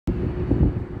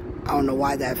I don't know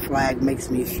why that flag makes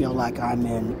me feel like I'm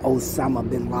in Osama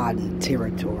bin Laden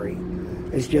territory.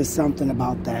 It's just something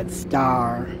about that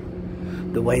star,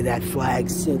 the way that flag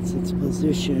sits, its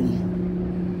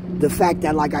position. The fact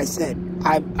that, like I said,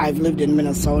 I've lived in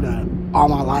Minnesota all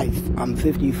my life. I'm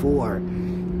 54.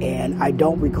 And I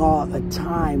don't recall a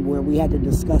time where we had to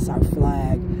discuss our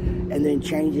flag and then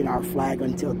changing our flag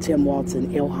until Tim Walz and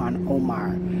Ilhan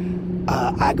Omar.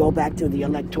 I go back to the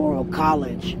Electoral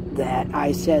College that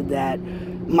I said that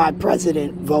my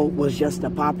president vote was just a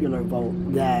popular vote,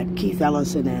 that Keith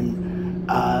Ellison and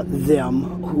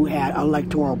them who had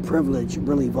electoral privilege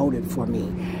really voted for me.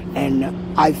 And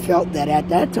I felt that at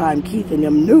that time Keith and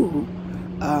them knew,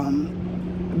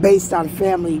 based on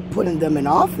family putting them in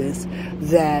office,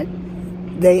 that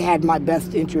they had my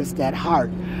best interest at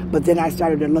heart. But then I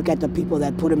started to look at the people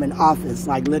that put them in office,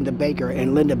 like Linda Baker,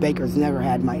 and Linda Baker's never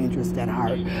had my interest at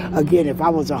heart. Again, if I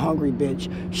was a hungry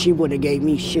bitch, she would have gave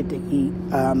me shit to eat,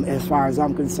 as far as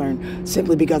I'm concerned,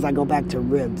 simply because I go back to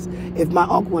ribs. If my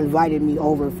uncle invited me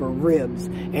over for ribs,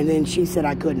 and then she said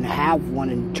I couldn't have one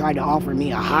and tried to offer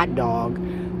me a hot dog,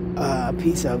 a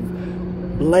piece of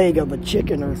leg of a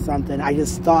chicken or something, I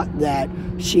just thought that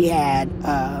she had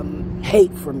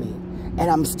hate for me. And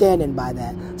I'm standing by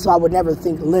that. So I would never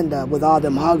think Linda, with all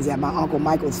them hugs at my Uncle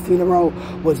Michael's funeral,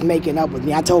 was making up with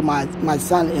me. I told my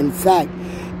son, in fact,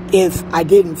 if I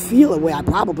didn't feel a way, I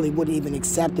probably wouldn't even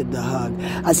accepted the hug.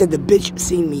 I said, the bitch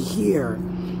seen me here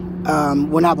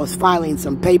when I was filing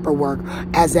some paperwork,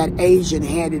 as that Asian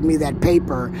handed me that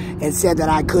paper and said that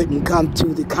I couldn't come to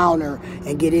the counter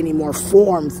and get any more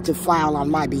forms to file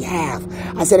on my behalf.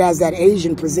 I said, as that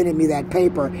Asian presented me that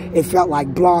paper, it felt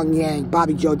like Blong Yang,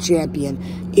 Bobby Joe Champion,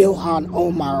 Ilhan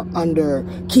Omar under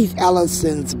Keith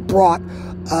Ellison's brought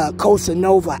Cosa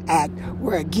Nova Act,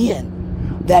 where again,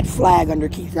 that flag under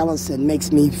Keith Ellison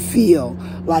makes me feel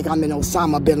like I'm in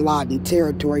Osama bin Laden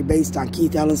territory based on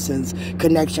Keith Ellison's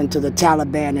connection to the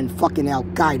Taliban and fucking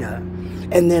Al-Qaeda.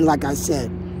 And then, like I said,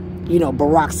 you know,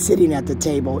 Barack sitting at the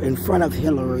table in front of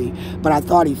Hillary, but I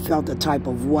thought he felt a type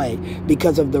of way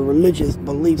because of the religious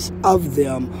beliefs of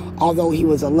them. Although he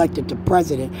was elected to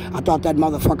president, I thought that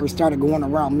motherfucker started going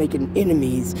around making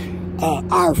enemies,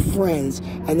 our friends,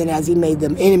 and then as he made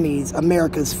them enemies,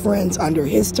 America's friends under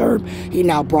his term, he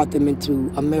now brought them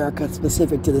into America,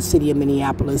 specific to the city of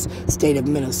Minneapolis, state of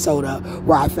Minnesota,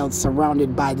 where I felt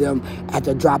surrounded by them at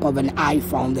the drop of an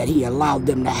iPhone that he allowed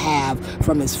them to have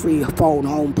from his free phone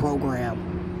home program.